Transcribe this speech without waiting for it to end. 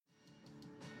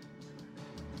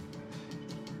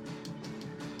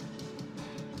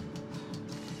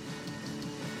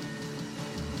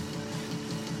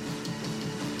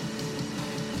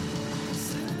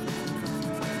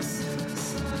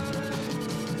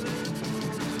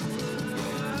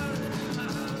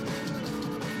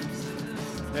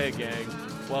Hey gang,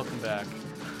 welcome back.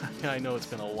 I know it's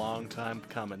been a long time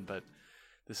coming, but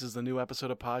this is the new episode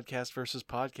of Podcast versus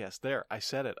Podcast. There, I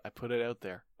said it. I put it out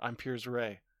there. I'm Piers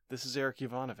Ray. This is Eric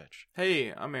Ivanovich.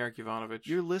 Hey, I'm Eric Ivanovich.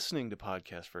 You're listening to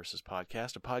Podcast versus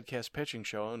Podcast, a podcast pitching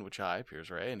show in which I,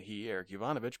 Piers Ray, and he, Eric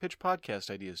Ivanovich, pitch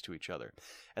podcast ideas to each other.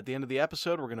 At the end of the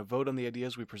episode, we're going to vote on the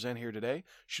ideas we present here today.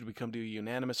 Should we come to a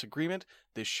unanimous agreement,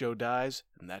 this show dies,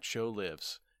 and that show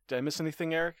lives. Did I miss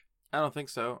anything, Eric? I don't think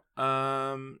so.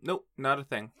 Nope, not a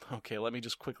thing. Okay, let me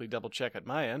just quickly double check at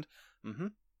my end.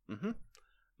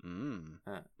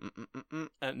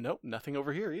 Nope, nothing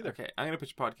over here either. Okay, I'm going to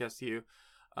pitch a podcast to you.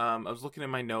 I was looking at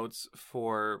my notes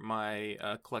for my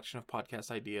collection of podcast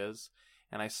ideas,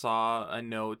 and I saw a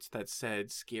note that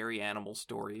said scary animal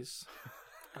stories.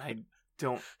 I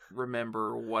don't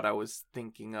remember what I was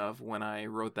thinking of when I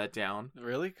wrote that down.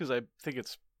 Really? Because I think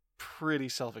it's pretty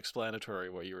self-explanatory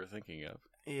what you were thinking of.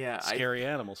 Yeah. Scary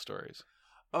animal stories.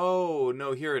 Oh,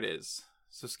 no, here it is.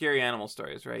 So scary animal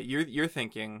stories, right? You're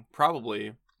thinking,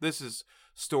 probably, this is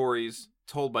stories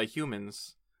told by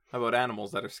humans about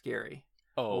animals that are scary.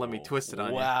 Oh, let me twist it on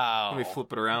you. Wow. Let me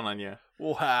flip it around on you.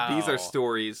 Wow. These are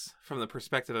stories from the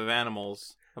perspective of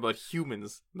animals about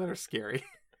humans that are scary.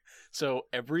 So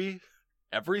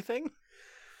everything?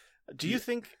 Do you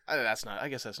think I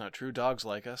guess that's not true. Dogs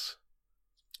like us.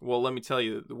 Well, let me tell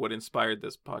you what inspired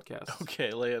this podcast.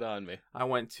 Okay, lay it on me. I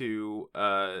went to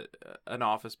an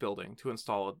office building to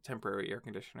install a temporary air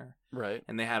conditioner. Right.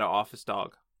 And they had an office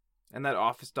dog. And that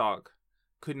office dog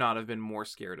could not have been more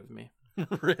scared of me.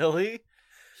 Really?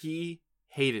 He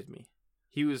hated me.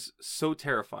 He was so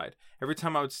terrified. Every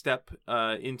time I would step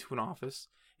into an office,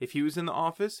 if he was in the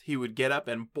office, he would get up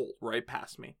and bolt right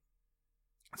past me.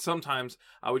 Sometimes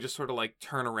I would just sort of like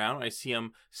turn around and I see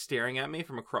him staring at me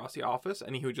from across the office,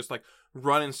 and he would just like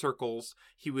run in circles.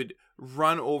 He would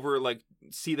run over, like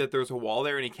see that there's a wall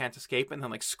there and he can't escape, and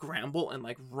then like scramble and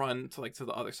like run to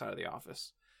the other side of the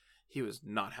office. He was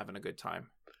not having a good time.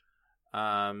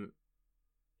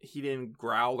 He didn't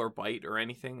growl or bite or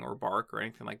anything or bark or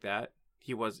anything like that.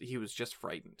 He was just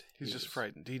frightened. He's just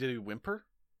frightened. Did he whimper?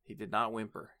 He did not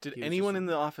whimper. Did anyone in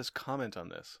the office comment on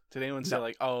this? Did anyone say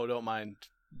like, "Oh, don't mind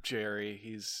Jerry,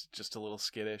 he's just a little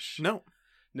skittish"? No.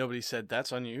 Nobody said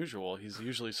that's unusual. He's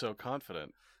usually so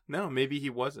confident. No, maybe he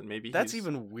wasn't. Maybe that's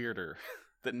even weirder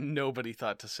that nobody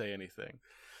thought to say anything.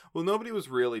 Well, nobody was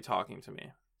really talking to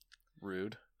me.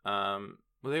 Rude. Well,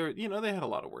 they were, they had a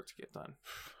lot of work to get done,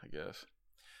 I guess.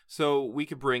 So we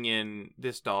could bring in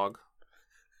this dog.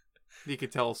 He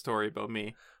could tell a story about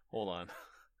me. Hold on.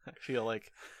 I feel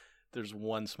like there's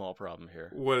one small problem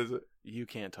here. What is it? You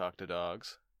can't talk to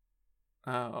dogs.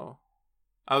 Oh.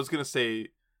 I was going to say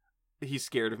he's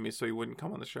scared of me so he wouldn't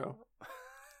come on the show.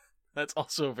 That's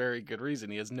also a very good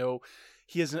reason.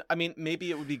 I mean,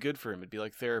 maybe it would be good for him. It'd be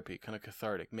like therapy, kind of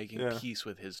cathartic, making peace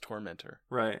with his tormentor.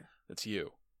 Right. That's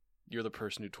you. You're the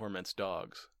person who torments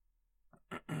dogs.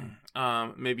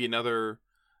 Maybe another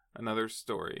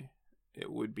story.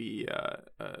 It would be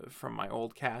from my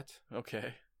old cat.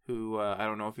 Okay. Who I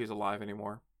don't know if he's alive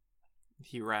anymore.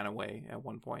 He ran away at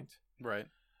one point. Right.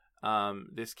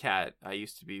 This cat, I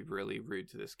used to be really rude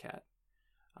to this cat.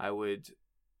 I was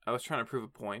trying to prove a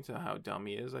point on how dumb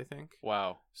he is, I think.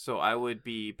 Wow. So I would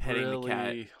be petting the cat.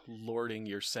 Really lording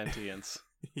your sentience.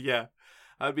 Yeah.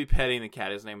 I would be petting the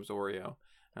cat. His name was Oreo.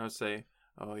 And I would say,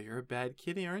 "Oh, you're a bad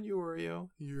kitty, aren't you, Oreo?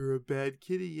 You're a bad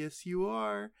kitty. Yes, you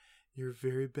are. You're a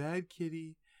very bad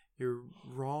kitty. You're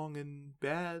wrong and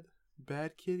bad.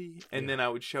 Bad kitty." And then I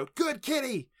would shout, "Good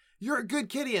kitty! You're a good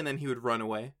kitty!" And then he would run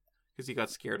away because he got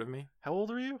scared of me. How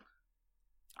old were you?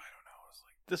 I don't know. It was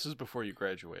like... This is before you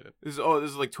graduated. This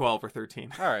is like 12 or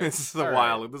 13. All right. This is a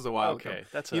while okay. ago.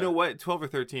 That's You know what? 12 or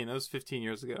 13. That was 15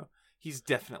 years ago. He's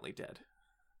definitely dead.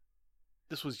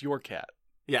 This was your cat.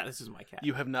 Yeah, this is my cat.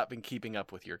 You have not been keeping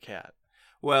up with your cat.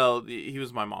 Well, he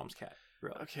was my mom's cat,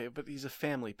 really. Okay, but he's a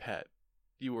family pet.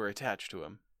 You were attached to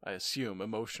him, I assume,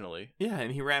 emotionally. Yeah,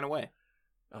 and he ran away.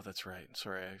 Oh, that's right.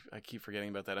 Sorry, I keep forgetting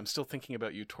about that. I'm still thinking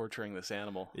about you torturing this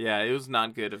animal. Yeah, it was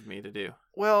not good of me to do.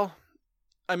 Well,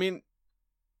 I mean,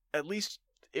 at least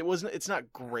it's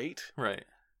not great. Right.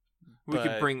 We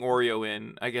could bring Oreo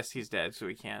in. I guess he's dead, so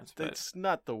we can't. But that's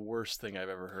not the worst thing I've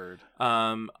ever heard.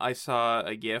 I saw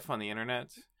a GIF on the internet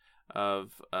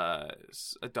of a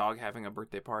dog having a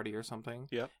birthday party or something.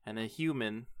 Yep. And a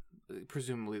human,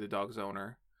 presumably the dog's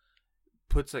owner,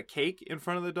 puts a cake in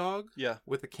front of the dog Yeah.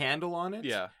 with a candle on it.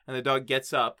 Yeah. And the dog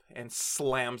gets up and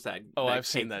slams that. Oh, that I've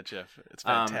seen cake. that GIF. It's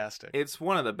fantastic. It's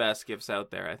one of the best gifts out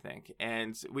there, I think.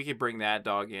 And we could bring that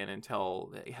dog in and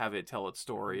have it tell its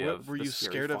story of Were the you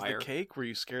scary scared fire. of the cake? Were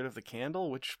you scared of the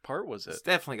candle? Which part was it? It's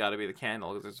definitely got to be the candle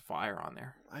because there's a fire on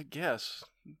there. I guess.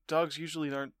 Dogs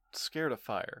usually aren't scared of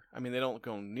fire. I mean, they don't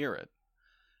go near it.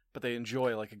 But they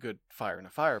enjoy like a good fire in a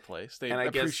fireplace. They And I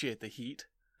guess- appreciate the heat.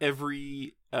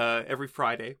 Every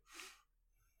Friday,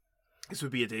 this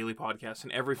would be a daily podcast,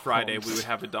 and every Friday we would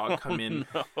have a dog come in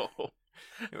No.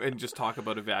 and just talk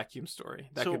about a vacuum story.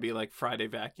 That So- could be like Friday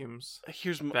vacuums,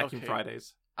 Vacuum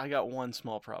Fridays. I got one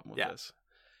small problem with Yeah. this.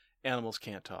 Animals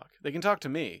can't talk. They can talk to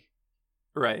me.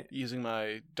 Right. Using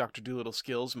my Dr. Dolittle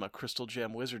skills, my crystal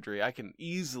gem wizardry, I can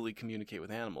easily communicate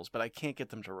with animals, but I can't get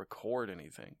them to record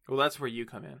anything. Well, that's where you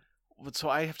come in. So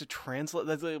I have to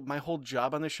translate. My whole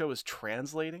job on the show is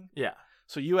translating. Yeah.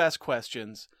 So you ask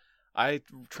questions, I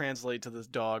translate to this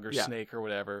dog or Yeah. snake or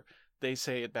whatever. They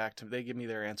say it back to me. They give me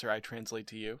their answer. I translate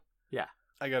to you. Yeah.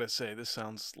 I gotta say, this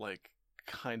sounds like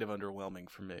kind of underwhelming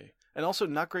for me, and also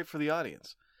not great for the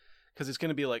audience, because it's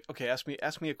gonna be like, okay, ask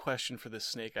me a question for this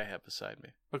snake I have beside me.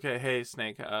 Okay. Hey,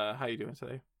 Snake. How you doing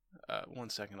today?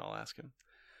 1 second, I'll ask him.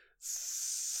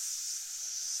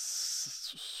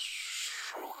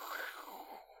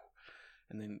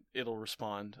 And then it'll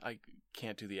respond. I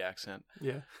can't do the accent.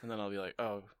 Yeah. And then I'll be like,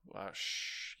 oh,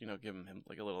 shh, give him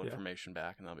like a little Yeah. information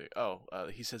back. And I'll be, oh,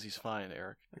 he says he's fine,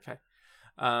 Eric. Okay.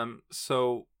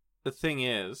 So the thing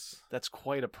is, That's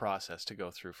quite a process to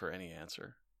go through for any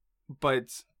answer.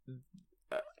 but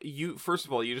you first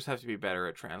of all, you just have to be better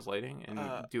at translating and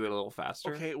do it a little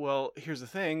faster. Okay, well, here's the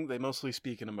thing. They mostly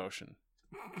speak in emotion.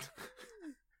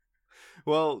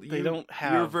 Well, They don't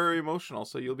have... You're very emotional,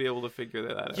 so you'll be able to figure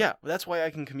that out. Yeah, that's why I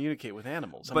can communicate with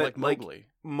animals. I'm But, like like, Mowgli.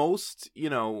 Most,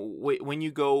 when you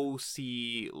go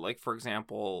see, like, for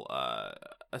example,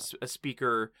 a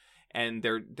speaker and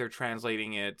they're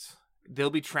translating it,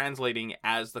 they'll be translating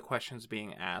as the question's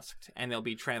being asked, and they'll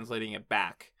be translating it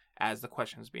back as the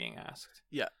question's being asked.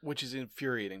 Yeah, which is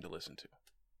infuriating to listen to.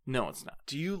 No, it's not.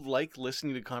 Do you like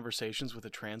listening to conversations with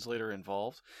a translator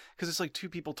involved? Because it's like two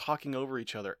people talking over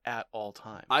each other at all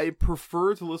times. I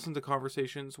prefer to listen to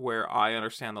conversations where I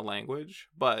understand the language,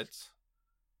 but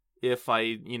if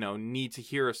I, need to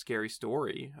hear a scary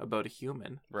story about a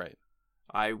human, Right.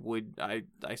 I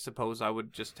suppose I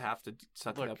would just have to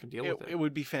suck it up and deal with it. It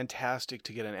would be fantastic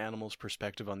to get an animal's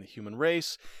perspective on the human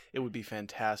race. It would be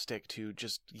fantastic to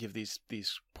just give these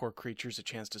poor creatures a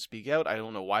chance to speak out. I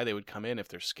don't know why they would come in if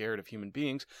they're scared of human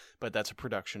beings, but that's a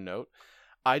production note.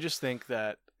 I just think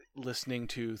that listening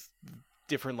to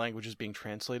different languages being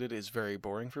translated is very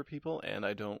boring for people, and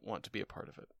I don't want to be a part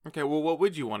of it. Okay, well, what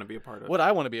would you want to be a part of? What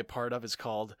I want to be a part of is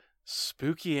called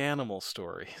Spooky Animal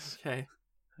Stories. Okay.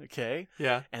 Okay?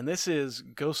 Yeah. And this is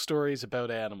ghost stories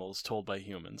about animals told by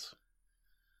humans.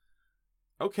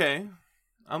 Okay.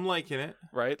 I'm liking it.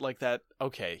 Right? Like that.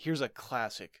 Okay, here's a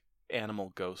classic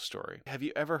animal ghost story. Have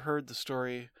you ever heard the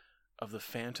story of the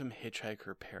phantom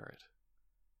hitchhiker parrot?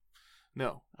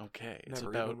 No. Okay,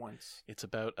 Never even once. it's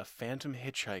about a phantom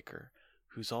hitchhiker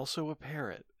who's also a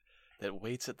parrot that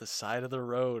waits at the side of the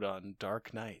road on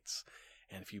dark nights.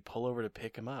 And if you pull over to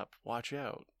pick him up, watch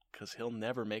out, because he'll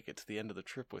never make it to the end of the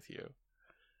trip with you.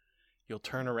 You'll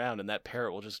turn around and that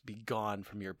parrot will just be gone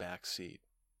from your back seat.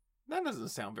 That doesn't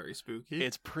sound very spooky.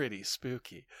 It's pretty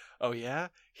spooky. Oh yeah?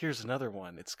 Here's another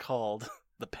one. It's called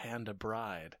The Panda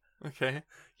Bride. Okay.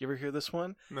 You ever hear this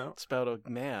one? No. It's about a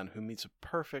man who meets a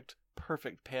perfect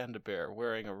panda bear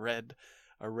wearing a red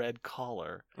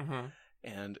collar, Mm-hmm.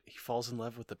 and he falls in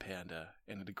love with the panda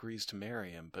and it agrees to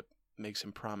marry him, but makes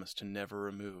him promise to never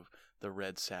remove the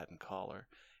red satin collar.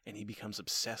 And he becomes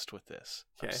obsessed with this.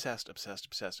 Okay.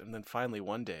 Obsessed. And then finally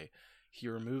one day he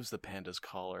removes the panda's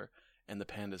collar and the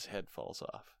panda's head falls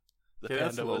off. Okay,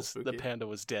 that's a little spooky. The panda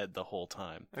was dead the whole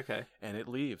time. Okay. And it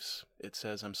leaves. It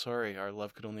says, "I'm sorry, our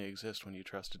love could only exist when you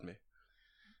trusted me."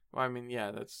 Well, I mean,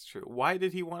 yeah, that's true. Why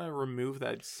did he want to remove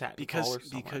that satin collar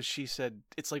so much? Because she said,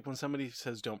 it's like when somebody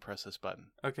says, "Don't press this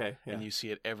button." Okay, yeah. And you see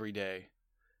it every day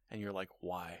and you're like,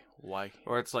 why?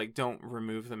 Or it's like, don't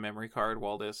remove the memory card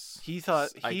while this He thought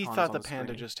icon's the on the panda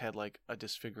screen. just had like a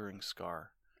disfiguring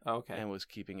scar Okay. and was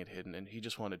keeping it hidden, and he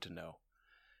just wanted to know.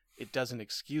 It doesn't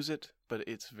excuse it, but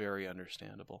it's very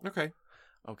understandable. Okay.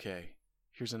 Okay,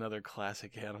 here's another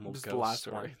classic animal This is ghost the last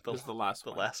story. one. This is the last The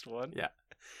one. last one? Yeah.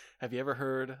 Have you ever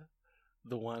heard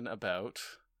the one about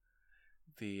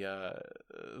the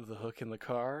hook in the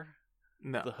car?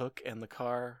 No. The hook and the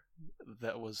car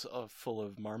that was full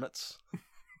of marmots?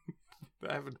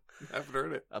 I haven't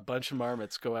heard it. A bunch of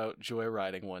marmots go out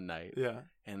joyriding one night. Yeah.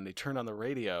 And they turn on the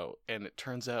radio, and it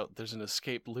turns out there's an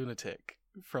escaped lunatic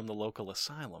from the local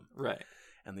asylum. Right.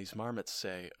 And these marmots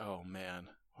say, oh, man,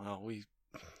 well,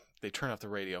 they turn off the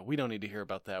radio. We don't need to hear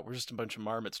about that. We're just a bunch of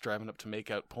marmots driving up to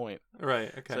Makeout Point. Right,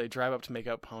 okay. So they drive up to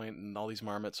Makeout Point, and all these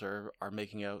marmots are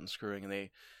making out and screwing, and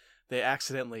they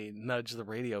accidentally nudge the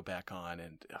radio back on,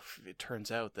 and it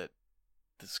turns out that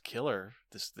this killer,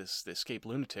 this escaped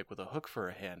lunatic with a hook for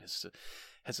a hand, is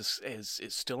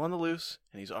still on the loose,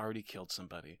 and he's already killed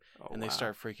somebody. Oh, and they wow.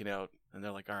 start freaking out, and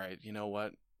they're like, all right, you know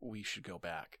what? We should go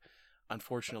back.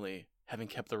 Unfortunately, having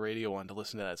kept the radio on to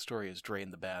listen to that story has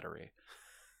drained the battery.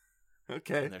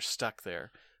 Okay. And they're stuck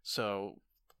there. So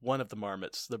one of the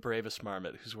marmots, the bravest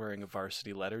marmot, who's wearing a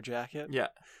varsity leather jacket, Yeah.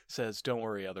 says, don't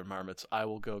worry, other marmots. I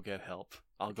will go get help.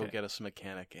 I'll go Okay. get us a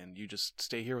mechanic, and you just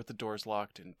stay here with the doors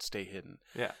locked and stay hidden.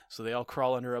 Yeah. So they all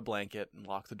crawl under a blanket and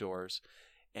lock the doors,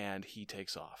 and he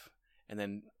takes off. And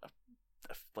then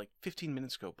like 15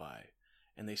 minutes go by,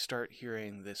 and they start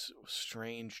hearing this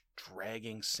strange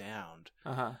dragging sound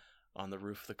Uh-huh. on the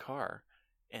roof of the car.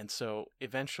 And so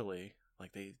eventually,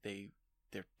 like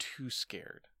they're too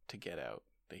scared to get out.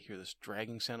 They hear this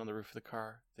dragging sound on the roof of the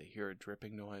car. They hear a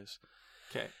dripping noise.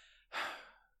 Okay.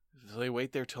 So they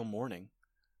wait there till morning,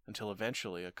 until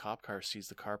eventually a cop car sees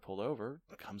the car pulled over,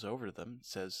 comes over to them,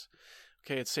 says,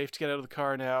 okay, it's safe to get out of the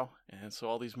car now. And so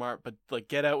all these but like,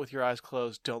 get out with your eyes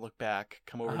closed. Don't look back.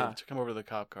 Come over to the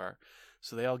cop car.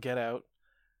 So they all get out,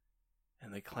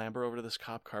 and they clamber over to this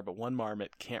cop car, but one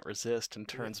marmot can't resist and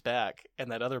turns back,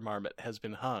 and that other marmot has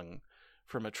been hung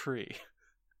from a tree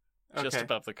just Okay.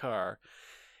 above the car.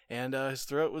 And his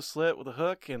throat was slit with a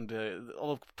hook and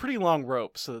a pretty long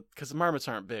rope, so because the marmots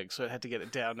aren't big, so it had to get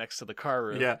it down next to the car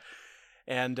roof. Yeah.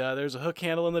 And there's a hook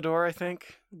handle in the door, I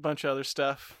think. A bunch of other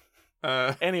stuff.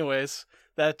 Anyways,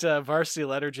 that varsity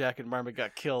leather jacket marmot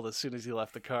got killed as soon as he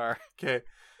left the car. Okay.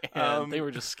 And they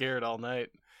were just scared all night.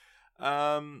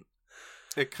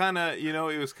 It kind of,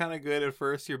 it was kind of good at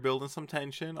first. You're building some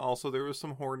tension. Also, there was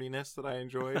some horniness that I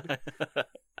enjoyed.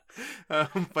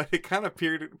 But it kind of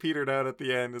petered out at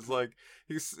the end. It's like,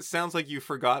 it sounds like you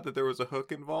forgot that there was a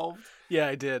hook involved. Yeah,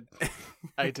 I did.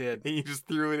 And you just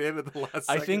threw it in at the last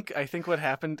second. I think what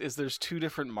happened is there's two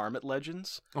different marmot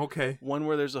legends. Okay. One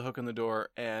where there's a hook in the door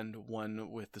and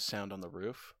one with the sound on the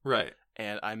roof. Right.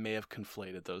 And I may have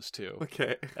conflated those two.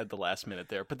 Okay. At the last minute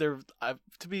there. But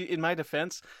to be in my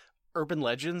defense, urban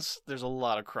legends, there's a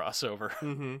lot of crossover.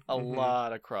 A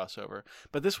lot of crossover.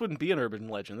 But this wouldn't be an urban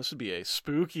legend. This would be a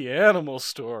spooky animal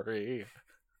story.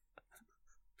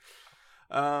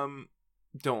 Don't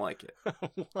like it.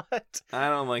 What? I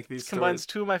don't like these This combines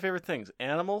stories. two of my favorite things,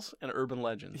 animals and urban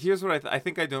legends. Here's what I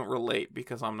think I don't relate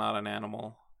because I'm not an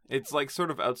animal. It's like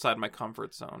sort of outside my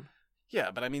comfort zone. Yeah,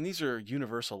 but I mean, these are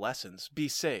universal lessons. Be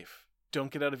safe.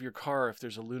 Don't get out of your car if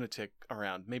there's a lunatic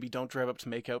around. Maybe don't drive up to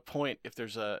Makeout Point if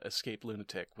there's a escaped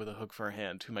lunatic with a hook for a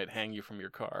hand who might hang you from your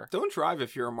car. Don't drive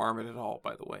if you're a marmot at all,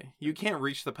 by the way. You can't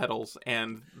reach the pedals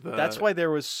and the... That's why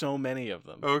there was so many of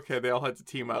them. Okay, they all had to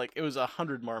team up. Like, it was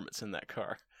 100 marmots in that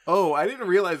car. Oh, I didn't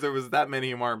realize there was that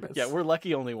many marmots. Yeah, we're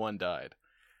lucky only one died.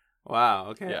 Wow,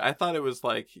 okay. Yeah. I thought it was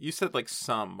like... You said like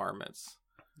some marmots.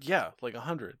 Yeah, like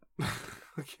 100.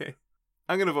 Okay.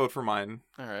 I'm going to vote for mine.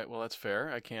 All right, well, that's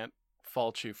fair. I can't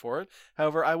fault you for it.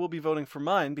 However, I will be voting for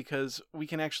mine because we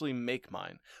can actually make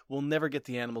mine. We'll never get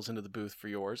the animals into the booth for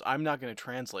yours. I'm not going to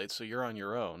translate, so you're on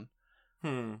your own.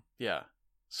 Yeah.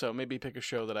 So maybe pick a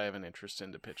show that I have an interest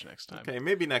in to pitch next time. Okay,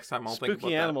 maybe next time I'll think about that.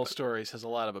 Spooky animal stories has a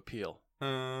lot of appeal.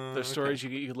 There's stories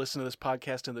you could listen to this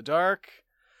podcast in the dark.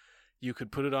 You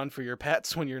could put it on for your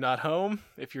pets when you're not home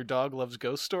if your dog loves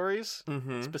ghost stories,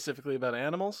 specifically about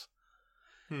animals.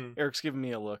 Eric's giving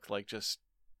me a look like just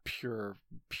pure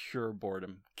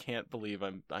boredom. Can't believe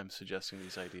I'm suggesting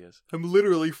these ideas. I'm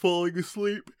literally falling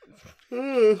asleep.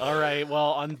 All right,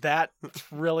 well, on that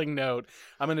thrilling note,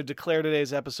 I'm going to declare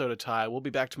today's episode a tie. We'll be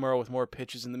back tomorrow with more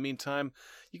pitches. In the meantime,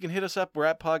 you can hit us up. We're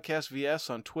at Podcast VS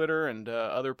on Twitter and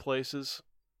other places.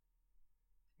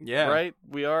 Yeah. Right?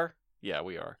 We are? Yeah,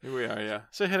 we are. Here we are, yeah.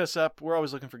 So hit us up. We're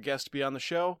always looking for guests to be on the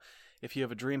show. If you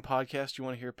have a dream podcast you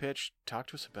want to hear pitched, talk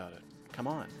to us about it. Come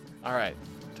on. All right.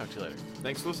 Talk to you later.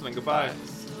 Thanks for listening. Goodbye. Bye.